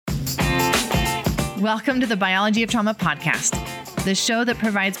Welcome to the Biology of Trauma podcast, the show that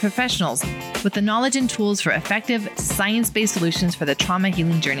provides professionals with the knowledge and tools for effective, science-based solutions for the trauma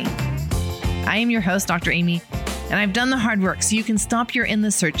healing journey. I am your host, Dr. Amy, and I've done the hard work so you can stop your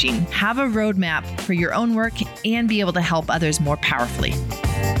endless searching, have a roadmap for your own work, and be able to help others more powerfully.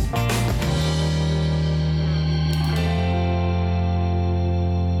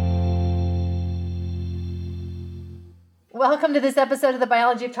 Welcome to this episode of the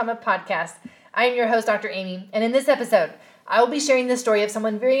Biology of Trauma podcast. I am your host, Dr. Amy, and in this episode, I will be sharing the story of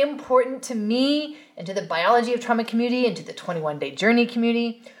someone very important to me and to the Biology of Trauma community and to the 21-day journey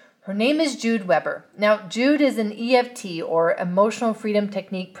community. Her name is Jude Weber. Now, Jude is an EFT or Emotional Freedom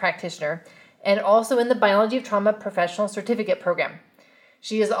Technique practitioner and also in the Biology of Trauma Professional Certificate Program.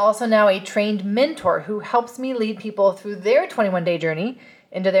 She is also now a trained mentor who helps me lead people through their 21-day journey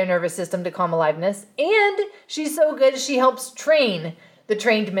into their nervous system to calm aliveness, and she's so good she helps train the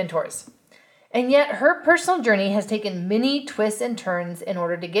trained mentors. And yet her personal journey has taken many twists and turns in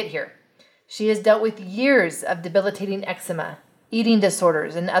order to get here. She has dealt with years of debilitating eczema, eating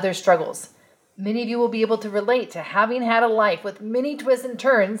disorders, and other struggles. Many of you will be able to relate to having had a life with many twists and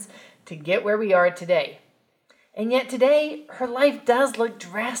turns to get where we are today. And yet today, her life does look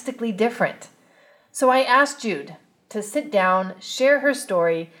drastically different. So I asked Jude to sit down, share her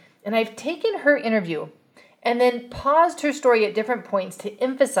story, and I've taken her interview and then paused her story at different points to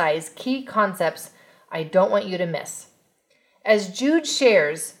emphasize key concepts I don't want you to miss. As Jude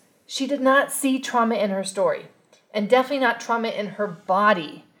shares, she did not see trauma in her story, and definitely not trauma in her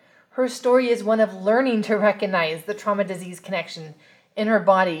body. Her story is one of learning to recognize the trauma-disease connection in her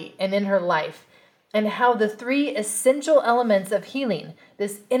body and in her life, and how the three essential elements of healing,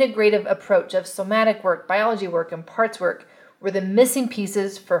 this integrative approach of somatic work, biology work, and parts work, were the missing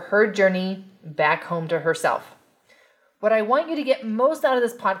pieces for her journey back home to herself. What I want you to get most out of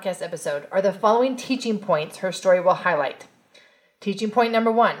this podcast episode are the following teaching points her story will highlight. Teaching point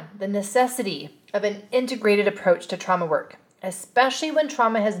number 1, the necessity of an integrated approach to trauma work, especially when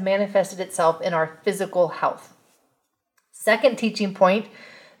trauma has manifested itself in our physical health. Second teaching point,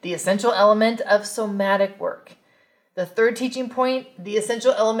 the essential element of somatic work. The third teaching point, the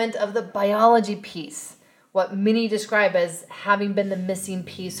essential element of the biology piece, what many describe as having been the missing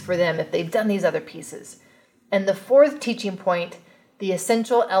piece for them if they've done these other pieces. And the fourth teaching point, the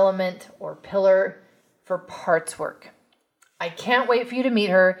essential element or pillar for parts work. I can't wait for you to meet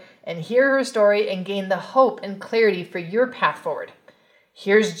her and hear her story and gain the hope and clarity for your path forward.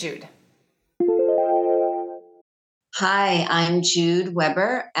 Here's Jude. Hi, I'm Jude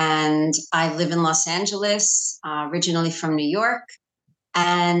Weber, and I live in Los Angeles, originally from New York.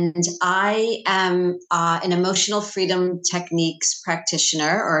 And I am an emotional freedom techniques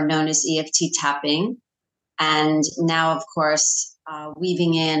practitioner, or known as EFT tapping. And now, of course,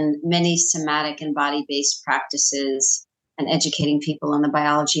 weaving in many somatic and body-based practices and educating people on the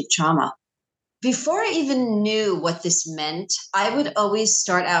biology of trauma. Before I even knew what this meant, I would always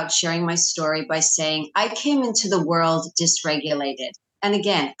start out sharing my story by saying, I came into the world dysregulated. And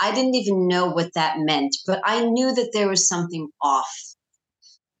again, I didn't even know what that meant, but I knew that there was something off.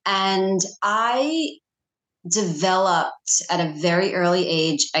 And I developed at a very early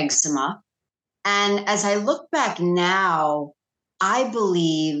age eczema. And as I look back now, I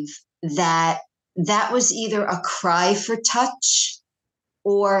believe that that was either a cry for touch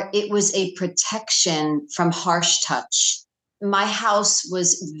or it was a protection from harsh touch. My house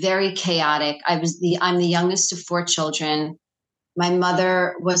was very chaotic. I'm the youngest of 4 children. My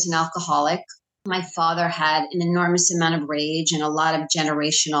mother was an alcoholic. My father had an enormous amount of rage and a lot of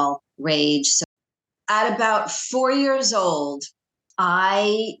generational rage. So at about 4 years old,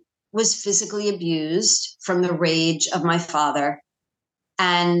 I was physically abused from the rage of my father.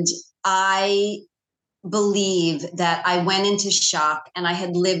 And I believe that I went into shock, and I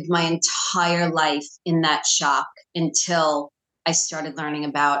had lived my entire life in that shock until I started learning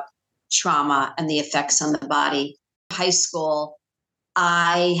about trauma and the effects on the body. In high school,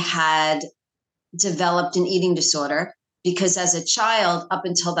 I had developed an eating disorder because as a child, up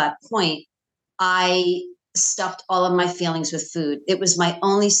until that point, I stuffed all of my feelings with food. It was my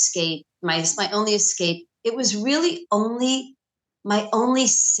only escape, my only escape. It was really only my only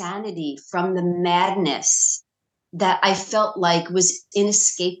sanity from the madness that I felt like was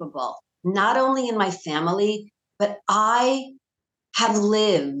inescapable, not only in my family, but I have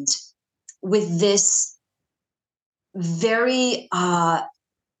lived with this very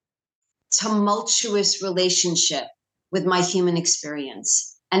tumultuous relationship with my human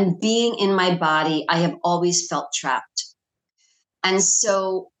experience. And being in my body, I have always felt trapped. And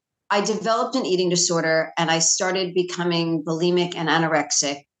so I developed an eating disorder and I started becoming bulimic and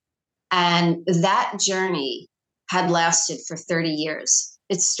anorexic. And that journey had lasted for 30 years.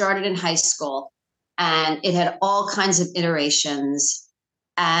 It started in high school and it had all kinds of iterations.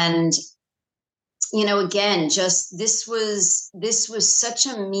 And, again, just this was such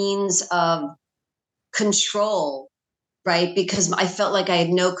a means of control, right? Because I felt like I had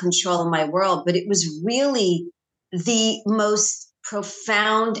no control in my world, but it was really the most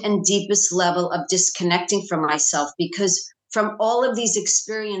profound and deepest level of disconnecting from myself, because from all of these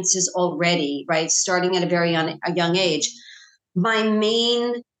experiences already, right, starting at a young age, my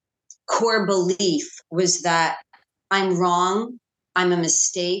main core belief was that I'm wrong, I'm a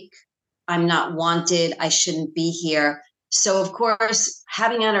mistake, I'm not wanted, I shouldn't be here. So, of course,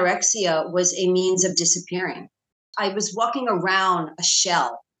 having anorexia was a means of disappearing. I was walking around a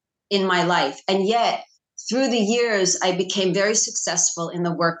shell in my life. And yet, through the years, I became very successful in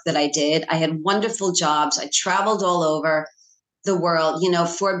the work that I did. I had wonderful jobs. I traveled all over the world,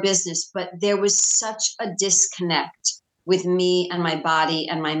 for business. But there was such a disconnect with me and my body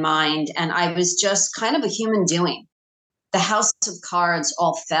and my mind. And I was just kind of a human doing. The house of cards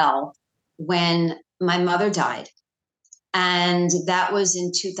all fell when my mother died. And that was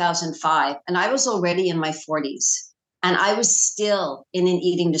in 2005. And I was already in my 40s. And I was still in an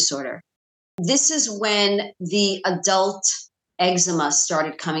eating disorder. This is when the adult eczema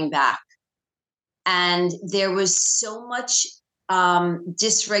started coming back. And there was so much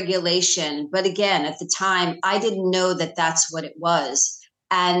dysregulation. But again, at the time, I didn't know that that's what it was.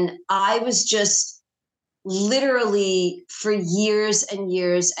 And I was just literally for years and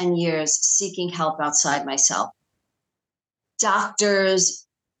years and years seeking help outside myself. Doctors,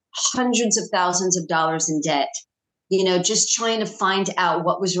 hundreds of thousands of dollars in debt, just trying to find out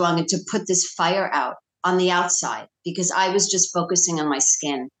what was wrong and to put this fire out on the outside, because I was just focusing on my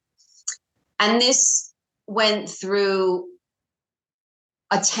skin. And this went through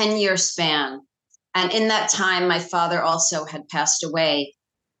a 10-year span. And in that time, my father also had passed away.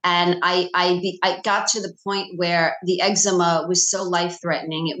 And I got to the point where the eczema was so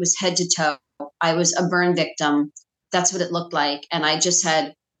life-threatening. It was head to toe. I was a burn victim. That's what it looked like. And I just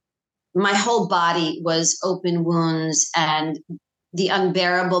had, my whole body was open wounds and the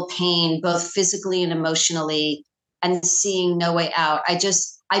unbearable pain, both physically and emotionally, and seeing no way out.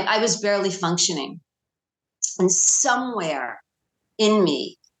 I was barely functioning. And somewhere in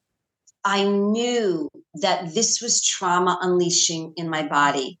me, I knew that this was trauma unleashing in my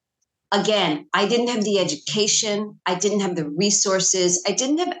body. Again, I didn't have the education. I didn't have the resources. I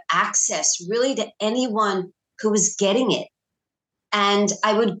didn't have access really to anyone who was getting it. And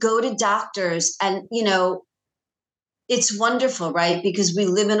I would go to doctors and, it's wonderful, right? Because we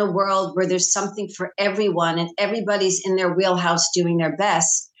live in a world where there's something for everyone and everybody's in their wheelhouse doing their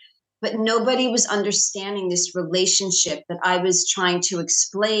best. But nobody was understanding this relationship that I was trying to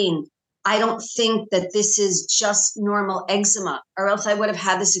explain. I don't think that this is just normal eczema, or else I would have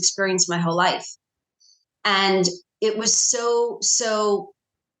had this experience my whole life. And it was so,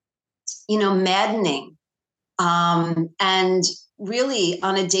 maddening. And really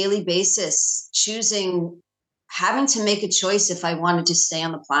on a daily basis, having to make a choice if I wanted to stay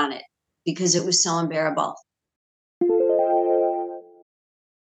on the planet, because it was so unbearable.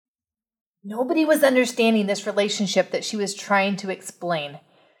 Nobody was understanding this relationship that she was trying to explain.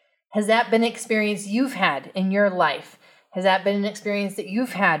 Has that been an experience you've had in your life? Has that been an experience that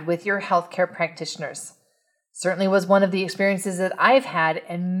you've had with your healthcare practitioners? Certainly was one of the experiences that I've had,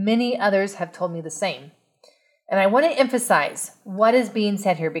 and many others have told me the same. And I want to emphasize what is being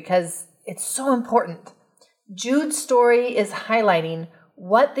said here because it's so important. Jude's story is highlighting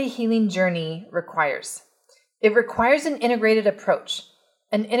what the healing journey requires. It requires an integrated approach,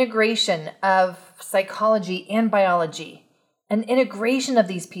 an integration of psychology and biology, an integration of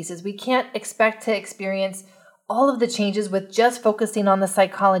these pieces. We can't expect to experience all of the changes with just focusing on the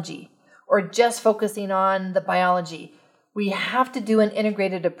psychology or just focusing on the biology. We have to do an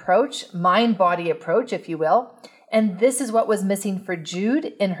integrated approach, mind-body approach, if you will. And this is what was missing for Jude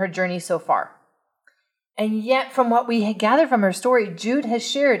in her journey so far. And yet, from what we gather from her story, Jude has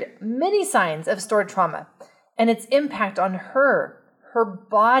shared many signs of stored trauma and its impact on her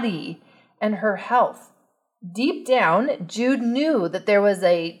body, and her health. Deep down, Jude knew that there was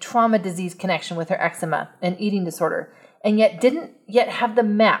a trauma disease connection with her eczema and eating disorder, and yet didn't yet have the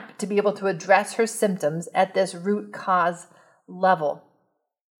map to be able to address her symptoms at this root cause level.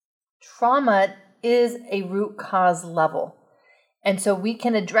 Trauma is a root cause level. And so we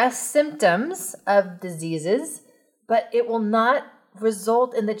can address symptoms of diseases, but it will not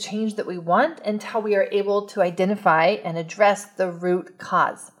result in the change that we want until we are able to identify and address the root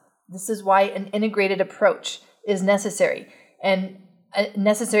cause. This is why an integrated approach is necessary. And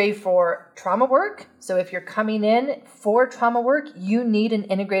necessary for trauma work. So if you're coming in for trauma work, you need an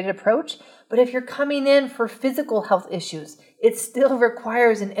integrated approach. But if you're coming in for physical health issues, it still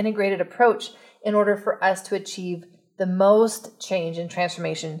requires an integrated approach in order for us to achieve the most change and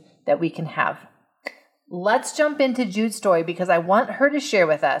transformation that we can have. Let's jump into Jude's story because I want her to share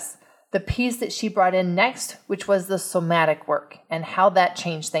with us the piece that she brought in next, which was the somatic work and how that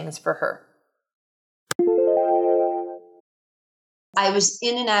changed things for her. I was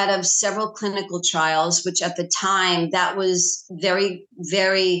in and out of several clinical trials, which at the time that was very,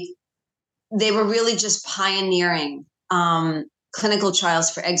 very, they were really just pioneering clinical trials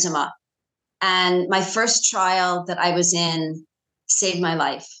for eczema. And my first trial that I was in saved my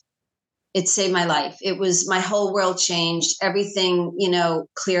life. It saved my life. It was, my whole world changed. Everything,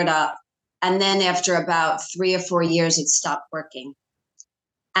 cleared up. And then after about 3 or 4 years, it stopped working.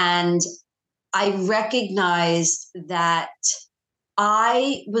 And I recognized that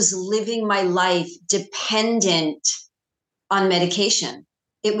I was living my life dependent on medication.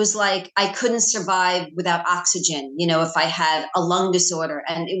 It was like I couldn't survive without oxygen, if I had a lung disorder.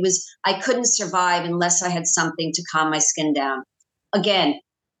 And I couldn't survive unless I had something to calm my skin down. Again,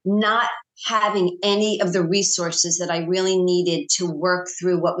 not having any of the resources that I really needed to work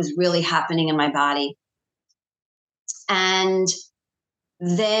through what was really happening in my body. And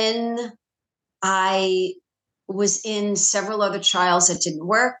then I was in several other trials that didn't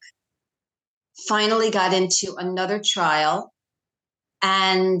work, finally got into another trial.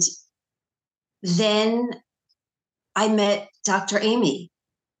 And then I met Dr. Amy.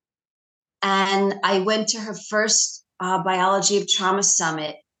 And I went to her first Biology of Trauma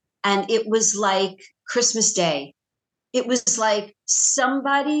Summit. And it was like Christmas Day. It was like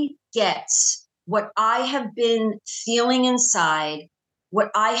somebody gets what I have been feeling inside,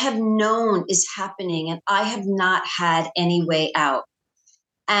 what I have known is happening, and I have not had any way out.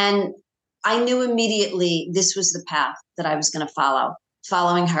 And I knew immediately this was the path that I was going to follow,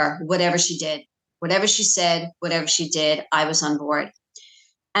 following her, whatever she did, whatever she said, whatever she did, I was on board.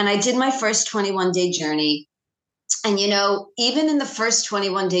 And I did my first 21-day journey. And, even in the first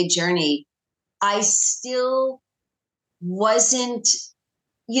 21-day journey, I still wasn't,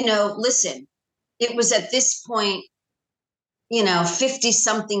 listen, it was at this point, 50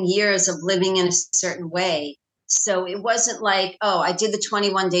 something years of living in a certain way. So it wasn't like, oh, I did the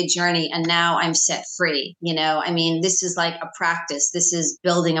 21-day journey and now I'm set free. This is like a practice. This is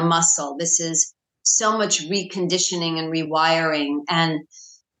building a muscle. This is so much reconditioning and rewiring.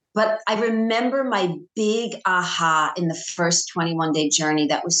 But I remember my big aha in the first 21-day journey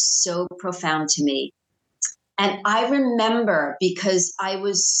that was so profound to me. And I remember because I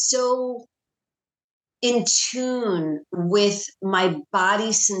was so in tune with my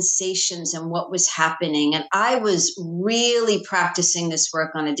body sensations and what was happening. And I was really practicing this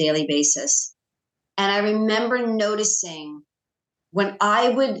work on a daily basis. And I remember noticing when I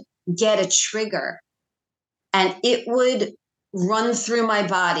would get a trigger and it would run through my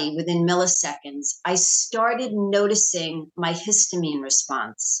body within milliseconds, I started noticing my histamine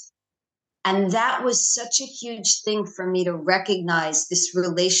response. And that was such a huge thing for me to recognize this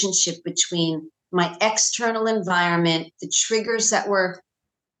relationship between my external environment, the triggers that were,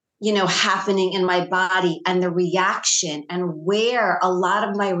 happening in my body and the reaction, and where a lot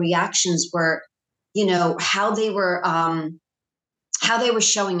of my reactions were, how they were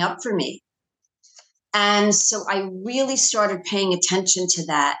showing up for me. And so I really started paying attention to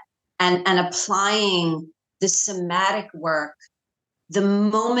that and applying the somatic work the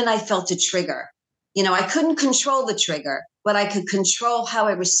moment I felt a trigger. I couldn't control the trigger, but I could control how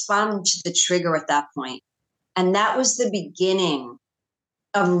I responded to the trigger at that point. And that was the beginning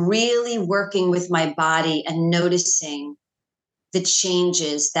of really working with my body and noticing the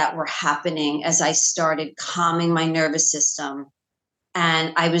changes that were happening as I started calming my nervous system.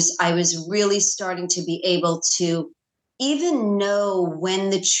 And I was really starting to be able to even know when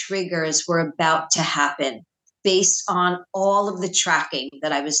the triggers were about to happen based on all of the tracking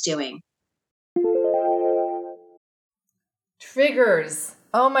that I was doing. Triggers.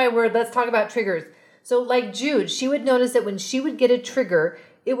 Oh my word, let's talk about triggers. So like Jude, she would notice that when she would get a trigger,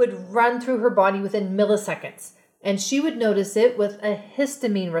 it would run through her body within milliseconds. And she would notice it with a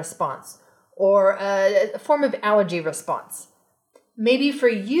histamine response or a form of allergy response. Maybe for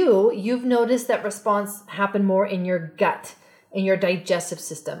you, you've noticed that response happen more in your gut, in your digestive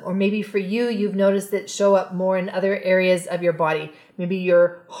system. Or maybe for you, you've noticed it show up more in other areas of your body. Maybe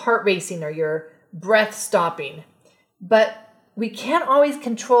your heart racing or your breath stopping. But we can't always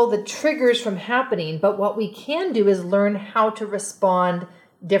control the triggers from happening, but what we can do is learn how to respond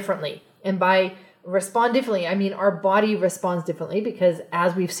differently. And by respond differently, I mean our body responds differently because,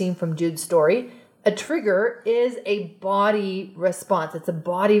 as we've seen from Jude's story, a trigger is a body response. It's a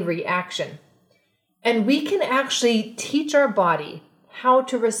body reaction. And we can actually teach our body how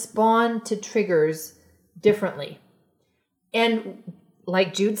to respond to triggers differently. And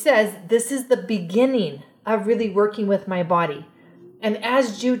like Jude says, this is the beginning of really working with my body. And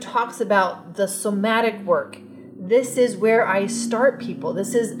as Jude talks about the somatic work, this is where I start people.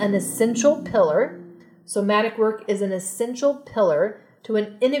 This is an essential pillar. Somatic work is an essential pillar to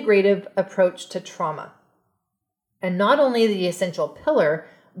an integrative approach to trauma. And not only the essential pillar,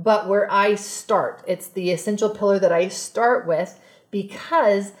 but where I start. It's the essential pillar that I start with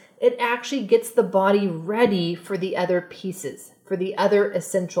because it actually gets the body ready for the other pieces, for the other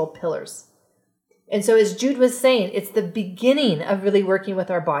essential pillars. And so as Jude was saying, it's the beginning of really working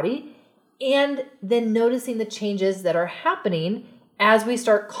with our body and then noticing the changes that are happening as we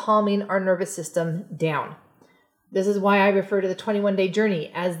start calming our nervous system down. This is why I refer to the 21-day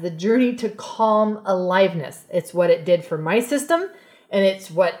journey as the journey to calm aliveness. It's what it did for my system, and it's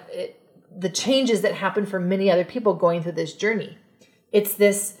the changes that happen for many other people going through this journey. It's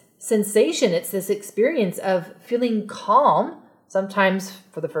this sensation, it's this experience of feeling calm, sometimes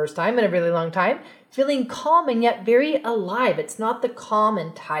for the first time in a really long time, feeling calm and yet very alive. It's not the calm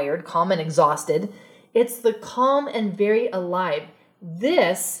and tired, calm and exhausted. It's the calm and very alive.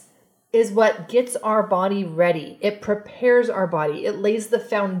 This is what gets our body ready. It prepares our body. It lays the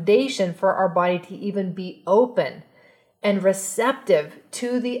foundation for our body to even be open and receptive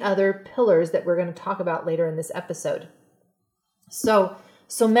to the other pillars that we're going to talk about later in this episode. So,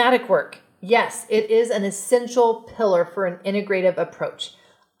 somatic work, yes, it is an essential pillar for an integrative approach.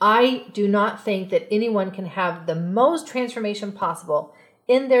 I do not think that anyone can have the most transformation possible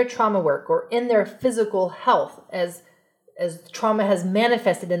in their trauma work or in their physical health as trauma has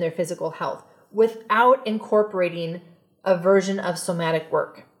manifested in their physical health without incorporating a version of somatic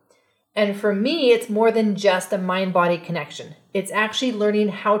work. And for me, it's more than just a mind-body connection. It's actually learning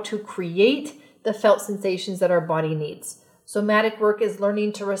how to create the felt sensations that our body needs. Somatic work is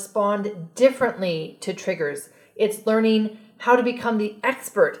learning to respond differently to triggers. It's learning how to become the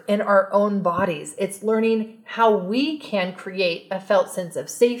expert in our own bodies. It's learning how we can create a felt sense of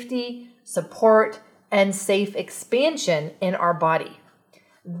safety, support, and safe expansion in our body.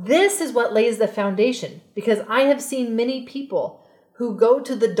 This is what lays the foundation, because I have seen many people who go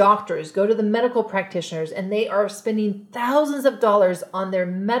to the doctors, go to the medical practitioners, and they are spending thousands of dollars on their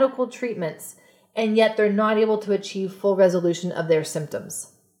medical treatments, and yet they're not able to achieve full resolution of their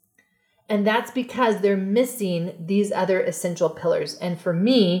symptoms. And that's because they're missing these other essential pillars. And for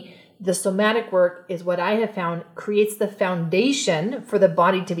me, the somatic work is what I have found creates the foundation for the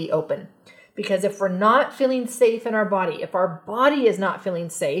body to be open. Because if we're not feeling safe in our body, if our body is not feeling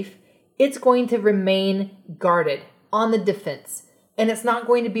safe, it's going to remain guarded, on the defense. And it's not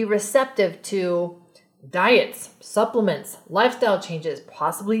going to be receptive to diets, supplements, lifestyle changes,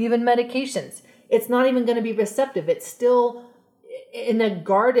 possibly even medications. It's not even going to be receptive. It's still in a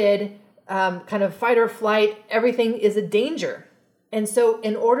guarded kind of fight or flight. Everything is a danger. And so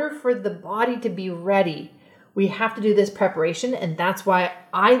in order for the body to be ready, we have to do this preparation, and that's why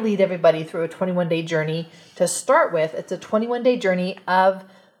I lead everybody through a 21-day journey to start with. It's a 21-day journey of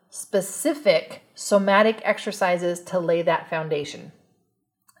specific somatic exercises to lay that foundation.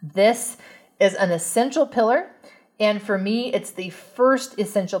 This is an essential pillar, and for me, it's the first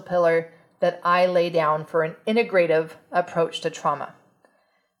essential pillar that I lay down for an integrative approach to trauma.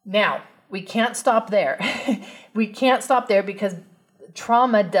 Now, we can't stop there. We can't stop there because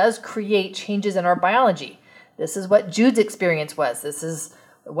trauma does create changes in our biology. This is what Jude's experience was. This is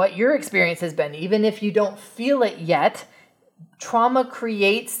what your experience has been. Even if you don't feel it yet, trauma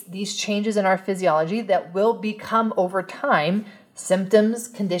creates these changes in our physiology that will become over time symptoms,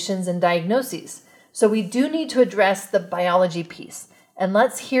 conditions, and diagnoses. So we do need to address the biology piece. And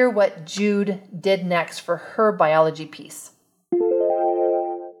let's hear what Jude did next for her biology piece.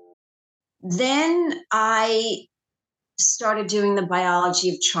 Then I started doing the biology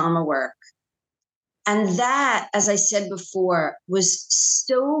of trauma work. And that, as I said before, was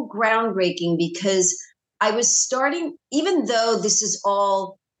so groundbreaking because I was starting, even though this is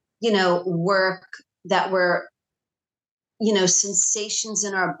all, work that were, sensations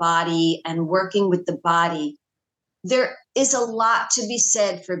in our body and working with the body, there is a lot to be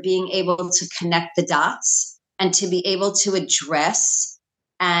said for being able to connect the dots and to be able to address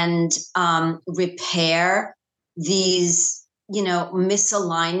and repair these,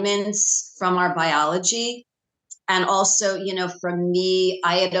 misalignments from our biology. And also, for me,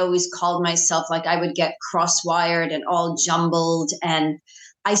 I had always called myself like I would get cross-wired and all jumbled. And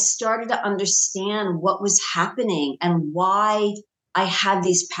I started to understand what was happening and why I had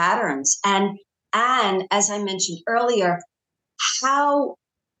these patterns. And as I mentioned earlier, how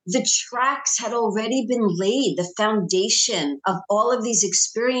the tracks had already been laid. The foundation of all of these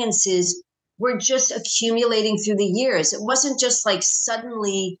experiences were just accumulating through the years. It wasn't just like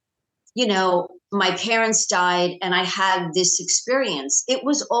suddenly, my parents died and I had this experience. It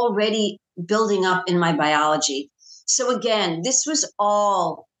was already building up in my biology. So again, this was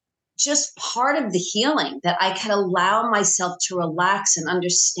all just part of the healing, that I could allow myself to relax and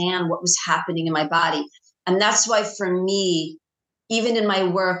understand what was happening in my body. And that's why for me, even in my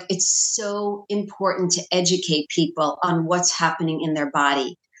work, it's so important to educate people on what's happening in their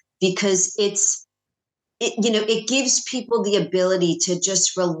body, because it gives people the ability to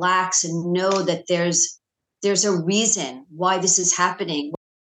just relax and know that there's a reason why this is happening.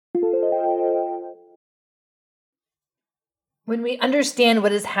 When we understand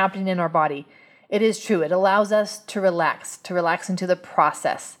what is happening in our body, it is true. It allows us to relax into the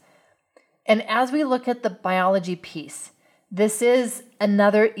process. And as we look at the biology piece, this is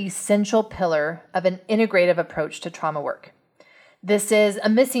another essential pillar of an integrative approach to trauma work. This is a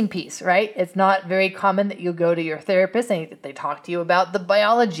missing piece, right? It's not very common that you go to your therapist and they talk to you about the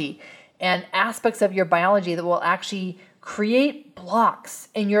biology and aspects of your biology that will actually create blocks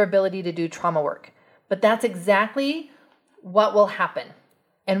in your ability to do trauma work. But that's exactly what will happen.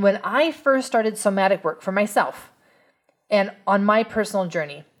 And when I first started somatic work for myself and on my personal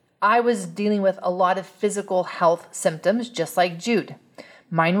journey, I was dealing with a lot of physical health symptoms, just like Jude.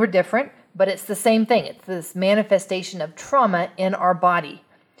 Mine were different, but it's the same thing. It's this manifestation of trauma in our body.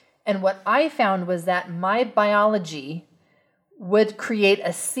 And what I found was that my biology would create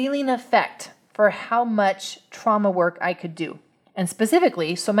a ceiling effect for how much trauma work I could do. And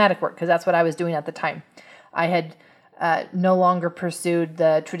specifically somatic work, because that's what I was doing at the time. I had no longer pursued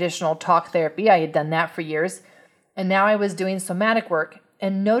the traditional talk therapy. I had done that for years. And now I was doing somatic work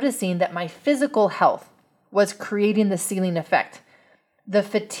and noticing that my physical health was creating the ceiling effect. The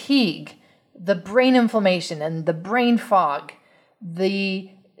fatigue, the brain inflammation and the brain fog,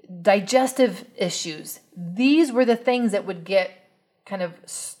 the digestive issues, these were the things that would get kind of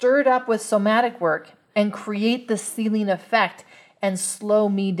stirred up with somatic work and create the ceiling effect and slow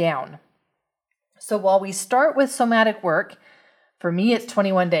me down. So while we start with somatic work, for me it's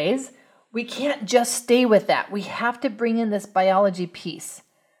 21 days, we can't just stay with that. We have to bring in this biology piece,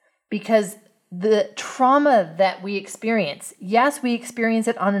 because the trauma that we experience, yes, we experience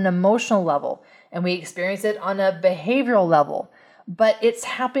it on an emotional level and we experience it on a behavioral level, but it's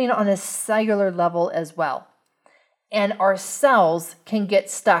happening on a cellular level as well. And our cells can get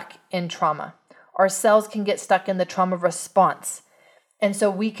stuck in trauma. Our cells can get stuck in the trauma response. And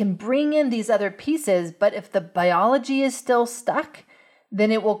so we can bring in these other pieces, but if the biology is still stuck,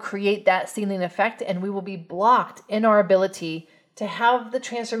 then it will create that ceiling effect and we will be blocked in our ability to have the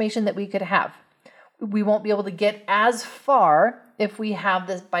transformation that we could have. We won't be able to get as far if we have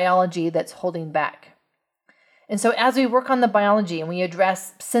this biology that's holding back. And so as we work on the biology and we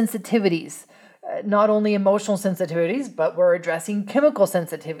address sensitivities, not only emotional sensitivities, but we're addressing chemical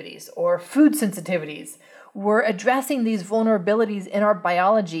sensitivities or food sensitivities, we're addressing these vulnerabilities in our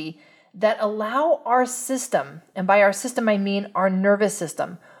biology that allow our system, and by our system I mean our nervous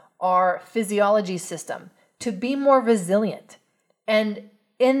system, our physiology system, to be more resilient. And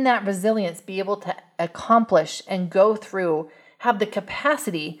in that resilience, be able to accomplish and go through, have the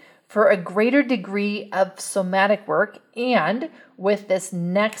capacity for a greater degree of somatic work, and with this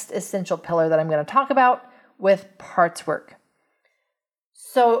next essential pillar that I'm going to talk about, with parts work.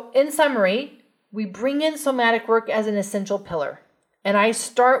 So in summary, we bring in somatic work as an essential pillar. And I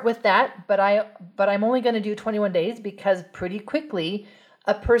start with that, but I'm only going to do 21 days because pretty quickly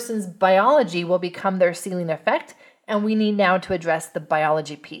a person's biology will become their ceiling effect, and we need now to address the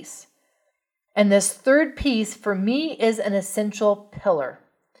biology piece. And this third piece for me is an essential pillar.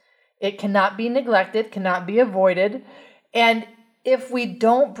 It cannot be neglected, cannot be avoided. And if we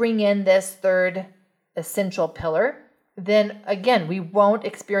don't bring in this third essential pillar, then again, we won't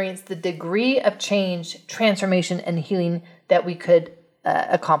experience the degree of change, transformation, and healing that we could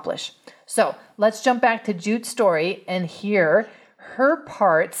accomplish. So let's jump back to Jude's story and hear her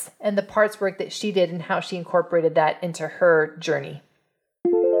parts and the parts work that she did and how she incorporated that into her journey.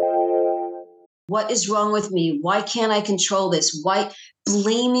 What is wrong with me? Why can't I control this? Why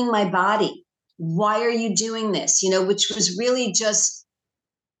blaming my body? Why are you doing this? Which was really just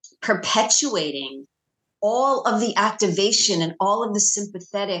perpetuating all of the activation and all of the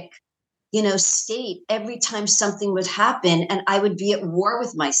sympathetic, state every time something would happen, and I would be at war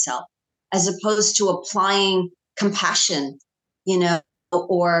with myself as opposed to applying compassion,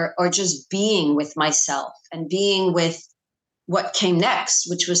 or just being with myself and being with what came next,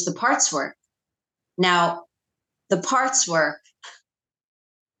 which was the parts work. Now, the parts work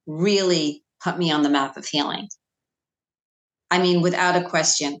really put me on the map of healing. I mean, without a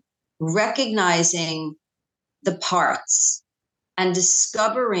question, recognizing the parts and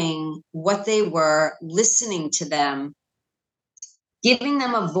discovering what they were, listening to them, giving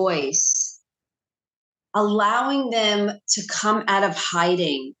them a voice, allowing them to come out of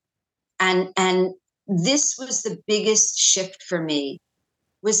hiding. And this was the biggest shift for me,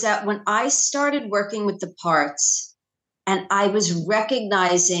 was that when I started working with the parts and I was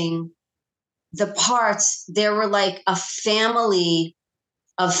recognizing the parts, there were like a family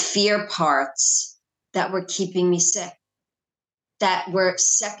of fear parts that were keeping me sick, that were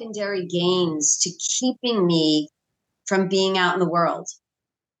secondary gains to keeping me from being out in the world.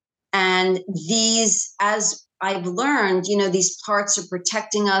 And these, as I've learned, these parts are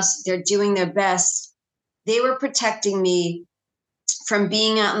protecting us. They're doing their best. They were protecting me from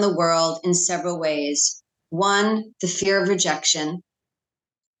being out in the world in several ways. One, the fear of rejection.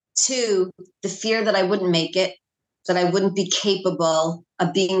 Two, the fear that I wouldn't make it, that I wouldn't be capable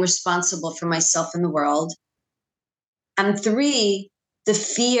of being responsible for myself in the world. And three, the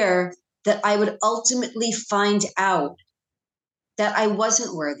fear that I would ultimately find out that I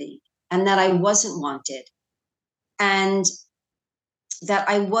wasn't worthy and that I wasn't wanted and that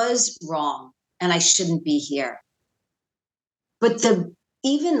I was wrong and I shouldn't be here. But the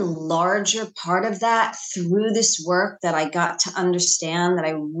even larger part of that, through this work that I got to understand, that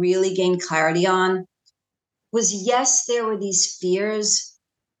I really gained clarity on, was yes, there were these fears,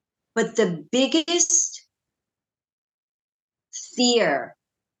 but the biggest fear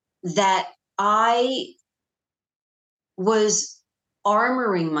that I was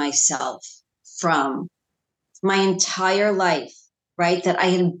armoring myself from my entire life, right? That I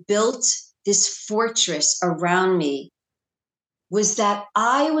had built this fortress around me, was that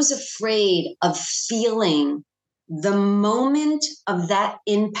I was afraid of feeling the moment of that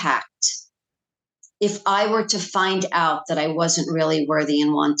impact if I were to find out that I wasn't really worthy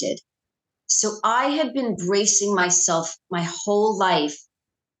and wanted. So I had been bracing myself my whole life,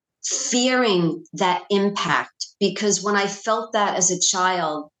 fearing that impact, because when I felt that as a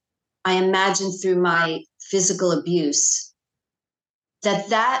child, I imagined through my physical abuse,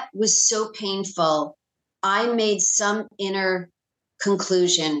 that was so painful. I made some inner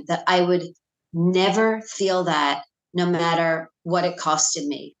conclusion that I would never feel that, no matter what it costed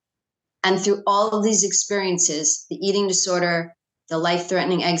me. And through all of these experiences, the eating disorder, the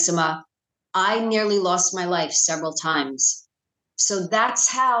life-threatening eczema, I nearly lost my life several times. So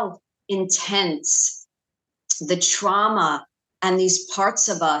that's how intense the trauma and these parts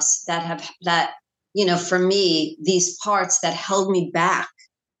of us for me, these parts that held me back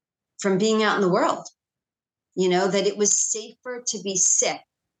from being out in the world, that it was safer to be sick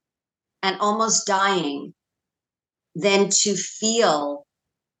and almost dying than to feel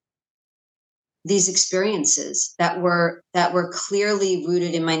these experiences that were clearly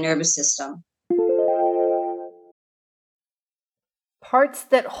rooted in my nervous system. Parts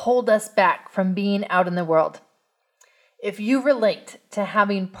that hold us back from being out in the world. If you relate to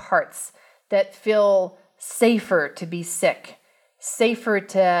having parts that feel safer to be sick, safer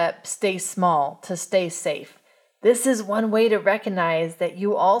to stay small, to stay safe, this is one way to recognize that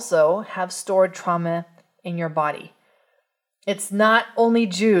you also have stored trauma in your body. It's not only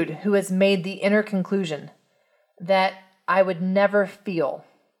Jude who has made the inner conclusion that I would never feel,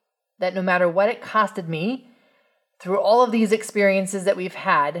 that no matter what it costed me, through all of these experiences that we've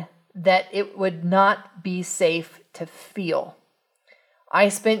had, that it would not be safe to feel. I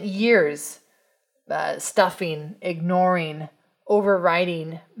spent years stuffing, ignoring,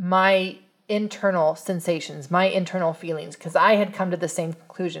 overriding my internal sensations, my internal feelings, because I had come to the same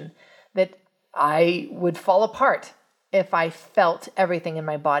conclusion that I would fall apart if I felt everything in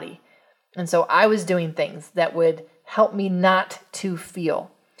my body. And so I was doing things that would help me not to feel.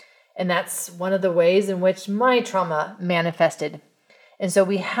 And that's one of the ways in which my trauma manifested. And so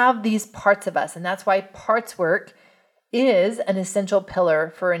we have these parts of us, and that's why parts work is an essential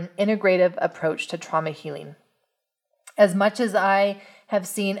pillar for an integrative approach to trauma healing. As much as I have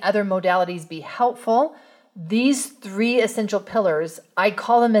seen other modalities be helpful, these three essential pillars, I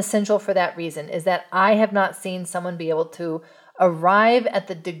call them essential for that reason, is that I have not seen someone be able to arrive at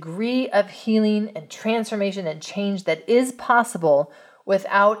the degree of healing and transformation and change that is possible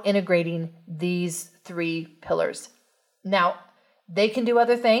without integrating these three pillars. Now, they can do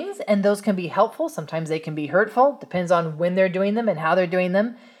other things, and those can be helpful. Sometimes they can be hurtful. Depends on when they're doing them and how they're doing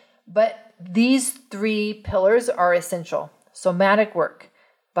them. But these three pillars are essential. somatic work,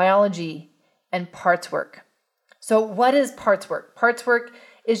 biology, and parts work. So what is parts work? Parts work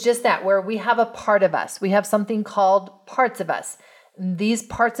is just that, where we have a part of us. We have something called parts of us. These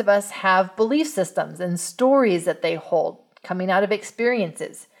parts of us have belief systems and stories that they hold coming out of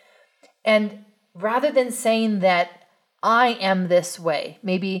experiences. And rather than saying that I am this way,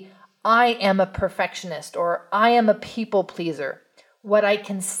 maybe I am a perfectionist or I am a people pleaser, what I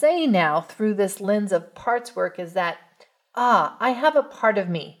can say now through this lens of parts work is that, I have a part of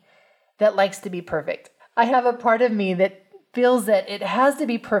me that likes to be perfect. I have a part of me that feels that it has to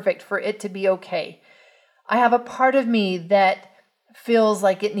be perfect for it to be okay. I have a part of me that feels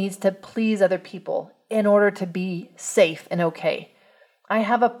like it needs to please other people in order to be safe and okay. I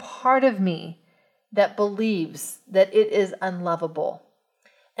have a part of me that believes that it is unlovable.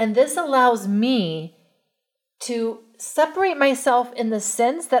 And this allows me to separate myself in the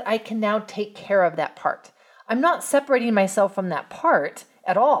sense that I can now take care of that part. I'm not separating myself from that part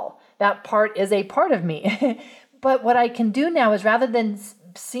at all. That part is a part of me. But what I can do now is, rather than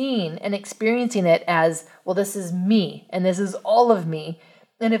seeing and experiencing it as, well, this is me and this is all of me.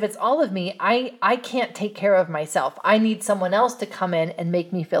 And if it's all of me, I can't take care of myself. I need someone else to come in and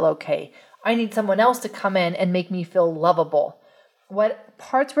make me feel okay. I need someone else to come in and make me feel lovable. What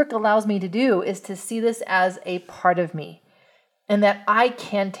parts work allows me to do is to see this as a part of me, and that I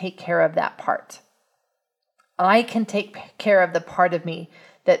can take care of that part. I can take care of the part of me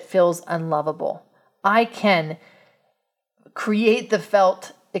that feels unlovable. I can create the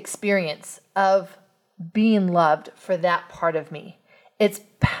felt experience of being loved for that part of me. It's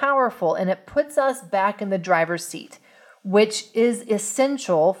powerful, and it puts us back in the driver's seat, which is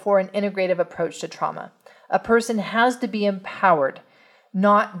essential for an integrative approach to trauma. A person has to be empowered,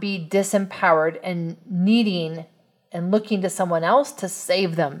 not be disempowered and needing and looking to someone else to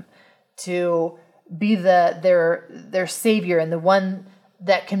save them, to be their savior and the one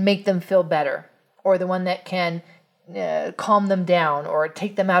that can make them feel better, or the one that can calm them down or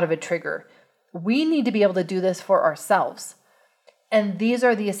take them out of a trigger. We need to be able to do this for ourselves. And these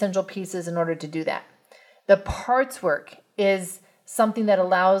are the essential pieces in order to do that. The parts work is something that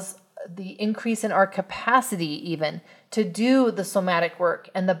allows the increase in our capacity even to do the somatic work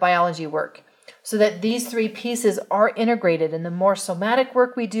and the biology work, so that these three pieces are integrated. And the more somatic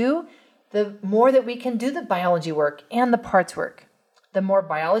work we do, the more that we can do the biology work and the parts work. The more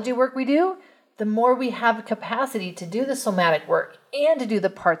biology work we do, the more we have capacity to do the somatic work and to do the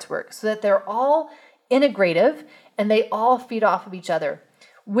parts work, so that they're all integrative and they all feed off of each other.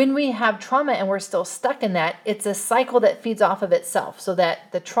 When we have trauma and we're still stuck in that, it's a cycle that feeds off of itself, so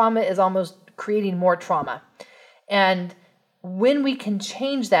that the trauma is almost creating more trauma. And when we can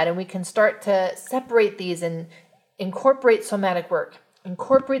change that and we can start to separate these and incorporate somatic work,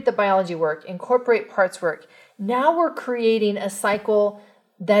 incorporate the biology work, incorporate parts work, now we're creating a cycle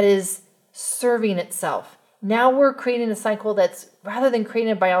that is serving itself. Now we're creating a cycle that's, rather than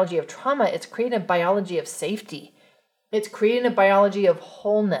creating a biology of trauma, it's creating a biology of safety. It's creating a biology of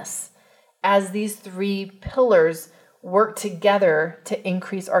wholeness, as these three pillars work together to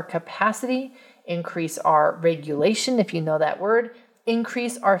increase our capacity, increase our regulation, if you know that word,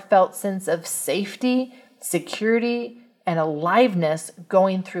 increase our felt sense of safety, security, and aliveness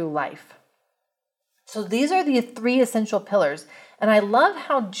going through life. So these are the three essential pillars. And I love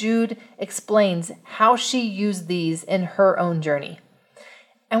how Jude explains how she used these in her own journey.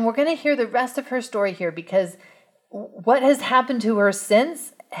 And we're going to hear the rest of her story here, because what has happened to her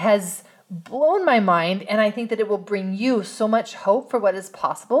since has blown my mind. And I think that it will bring you so much hope for what is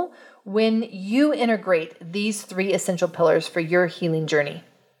possible when you integrate these three essential pillars for your healing journey.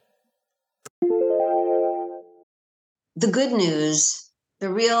 The good news, the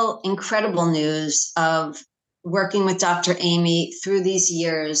real incredible news of working with Dr. Amy through these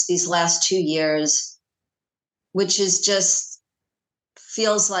years, these last 2 years, which is just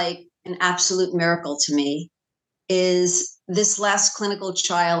feels like an absolute miracle to me, is this last clinical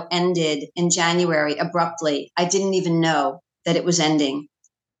trial ended in January abruptly. I didn't even know that it was ending.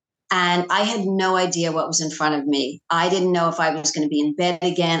 And I had no idea what was in front of me. I didn't know if I was going to be in bed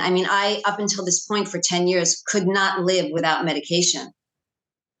again. I mean, I, up until this point for 10 years, could not live without medication.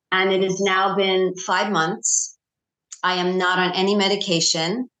 And it has now been 5 months. I am not on any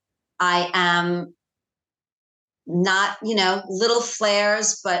medication. I am not, little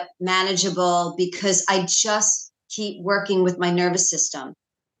flares, but manageable, because I just keep working with my nervous system.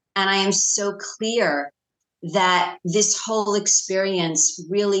 And I am so clear that this whole experience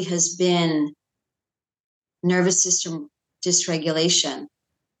really has been nervous system dysregulation.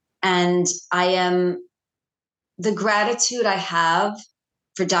 And the gratitude I have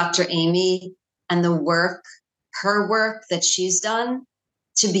for Dr. Amy and the work her work that she's done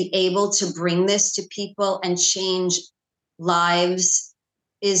to be able to bring this to people and change lives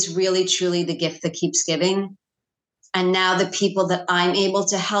is really, truly the gift that keeps giving. And now the people that I'm able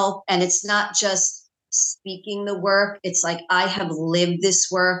to help, and it's not just speaking the work, it's like I have lived this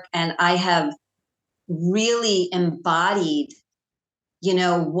work and I have really embodied,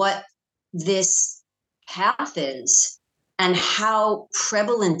 what this path is and how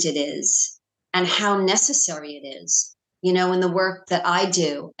prevalent it is and how necessary it is, in the work that I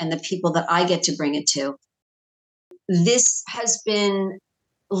do and the people that I get to bring it to. This has been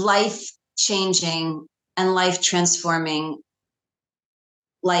life changing and life transforming,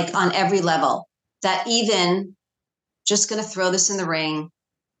 like on every level. That even, just going to throw this in the ring,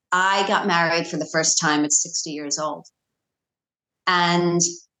 I got married for the first time at 60 years old. And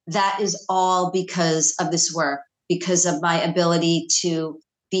that is all because of this work, because of my ability to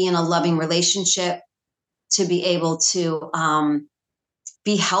be in a loving relationship, to be able to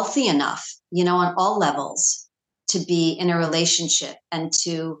be healthy enough, on all levels, to be in a relationship and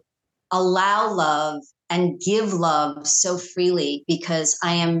to allow love and give love so freely, because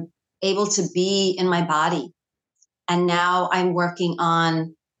I am able to be in my body. And now I'm working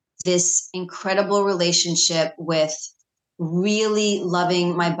on this incredible relationship with really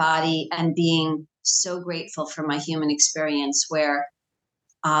loving my body and being so grateful for my human experience, where,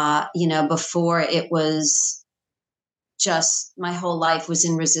 before it was just my whole life was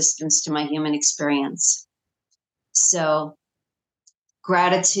in resistance to my human experience. So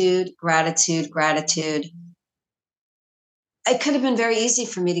gratitude, gratitude, gratitude. It could have been very easy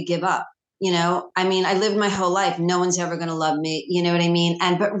for me to give up. I lived my whole life. No one's ever going to love me. You know what I mean?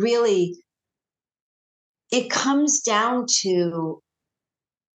 But really, it comes down to,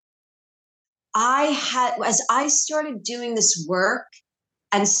 as I started doing this work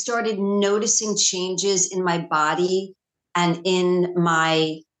and started noticing changes in my body and in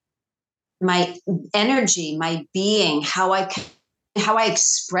my energy, my being, how I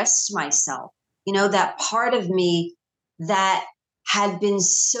expressed myself, that part of me that had been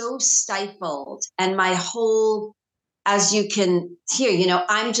so stifled, and my whole, as you can hear,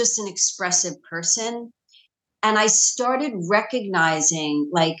 I'm just an expressive person. And I started recognizing,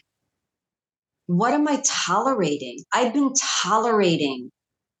 like, what am I tolerating? I've been tolerating,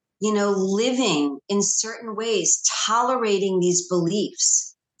 living in certain ways, tolerating these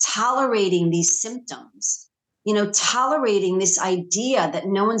beliefs, tolerating these symptoms, tolerating this idea that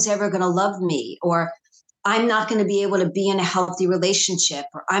no one's ever going to love me, or I'm not going to be able to be in a healthy relationship,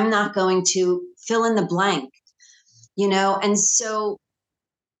 or I'm not going to fill in the blank, and so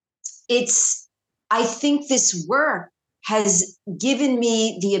I think this work has given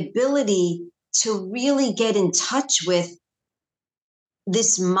me the ability to really get in touch with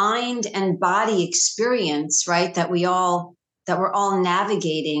this mind and body experience, right? That we're all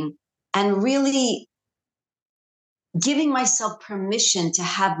navigating, and really giving myself permission to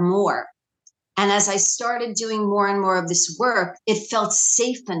have more. And as I started doing more and more of this work, it felt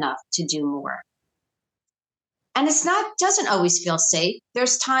safe enough to do more. And doesn't always feel safe.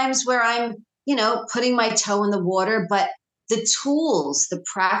 There's times where I'm, putting my toe in the water, but the tools, the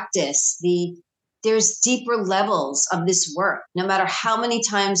practice, there's deeper levels of this work. No matter how many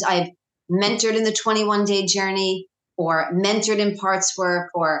times I've mentored in the 21-day journey, or mentored in parts work,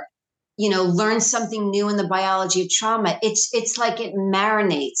 or, learned something new in the biology of trauma, it's like it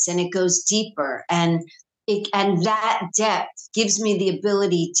marinates and it goes deeper. And that depth gives me the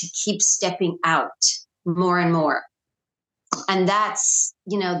ability to keep stepping out more and more. And that's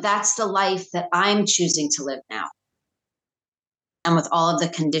the life that I'm choosing to live now. And with all of the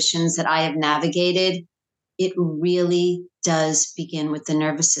conditions that I have navigated, it really does begin with the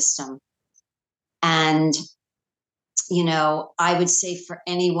nervous system. And, I would say for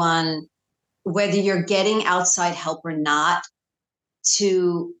anyone, whether you're getting outside help or not,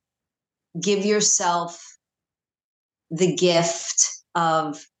 to give yourself the gift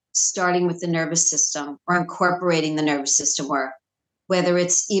of starting with the nervous system, or incorporating the nervous system work, whether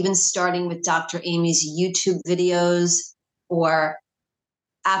it's even starting with Dr. Amy's YouTube videos, or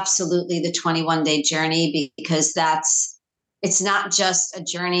absolutely the 21-day journey, because it's not just a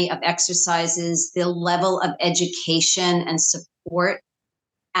journey of exercises. The level of education and support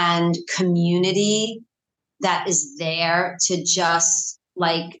and community that is there to just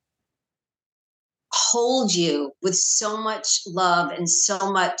like hold you with so much love and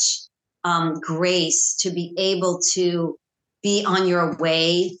so much grace to be able to be on your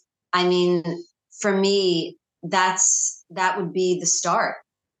way. I mean, for me, that would be the start.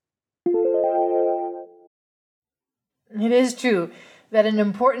 It is true. that an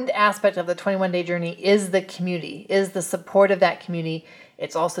important aspect of the 21-day journey is the community, is the support of that community.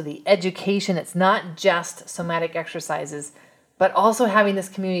 It's also the education. It's not just somatic exercises, but also having this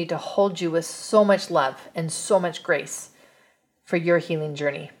community to hold you with so much love and so much grace for your healing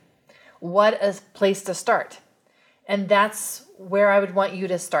journey. What a place to start. And that's where I would want you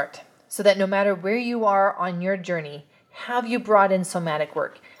to start, so that no matter where you are on your journey, have you brought in somatic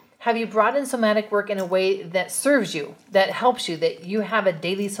work? Have you brought in somatic work in a way that serves you, that helps you, that you have a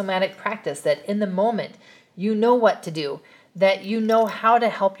daily somatic practice, that in the moment you know what to do, that you know how to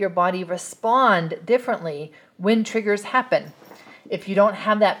help your body respond differently when triggers happen? If you don't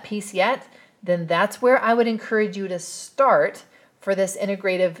have that piece yet, then that's where I would encourage you to start for this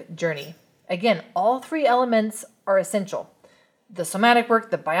integrative journey. Again, all three elements are essential. The somatic work,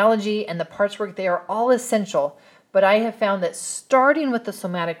 the biology, and the parts work, they are all essential. But I have found that starting with the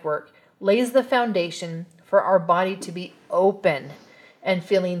somatic work lays the foundation for our body to be open and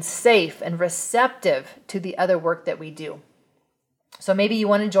feeling safe and receptive to the other work that we do. So maybe you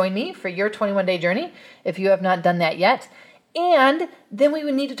want to join me for your 21-day journey if you have not done that yet. And then we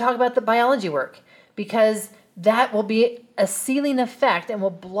would need to talk about the biology work, because that will be a ceiling effect and will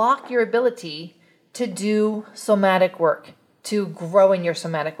block your ability to do somatic work, to grow in your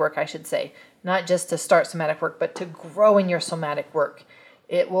somatic work, I should say. Not just to start somatic work, but to grow in your somatic work.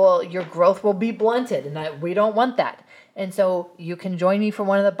 Your growth will be blunted, and we don't want that. And so you can join me for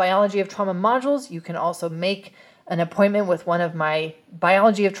one of the Biology of Trauma modules. You can also make an appointment with one of my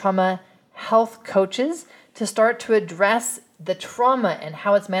Biology of Trauma health coaches to start to address the trauma and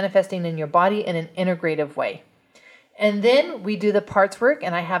how it's manifesting in your body in an integrative way. And then we do the parts work,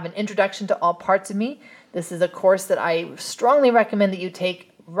 and I have an introduction to all parts of me. This is a course that I strongly recommend that you take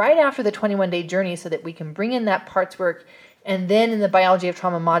right after the 21-day journey, so that we can bring in that parts work. And then in the Biology of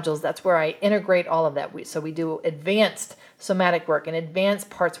Trauma modules, that's where I integrate all of that. So we do advanced somatic work and advanced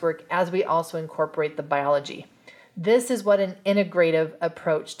parts work as we also incorporate the biology. This is what an integrative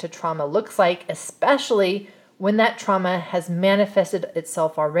approach to trauma looks like, especially when that trauma has manifested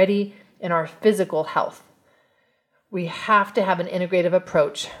itself already in our physical health. We have to have an integrative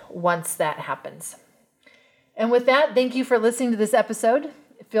approach once that happens. And with that, thank you for listening to this episode.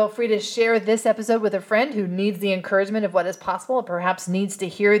 Feel free to share this episode with a friend who needs the encouragement of what is possible, or perhaps needs to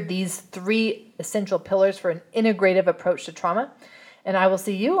hear these 3 essential pillars for an integrative approach to trauma. And I will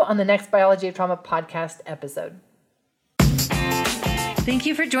see you on the next Biology of Trauma podcast episode. Thank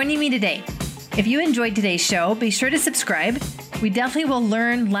you for joining me today. If you enjoyed today's show, be sure to subscribe. We definitely will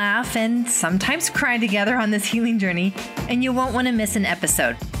learn, laugh, and sometimes cry together on this healing journey, and you won't want to miss an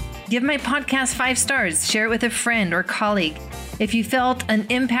episode. Give my podcast 5 stars, share it with a friend or colleague. If you felt an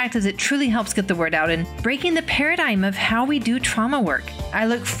impact, as it truly helps get the word out and breaking the paradigm of how we do trauma work. I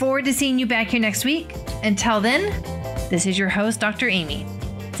look forward to seeing you back here next week. Until then, this is your host, Dr. Amy,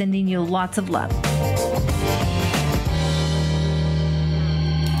 sending you lots of love.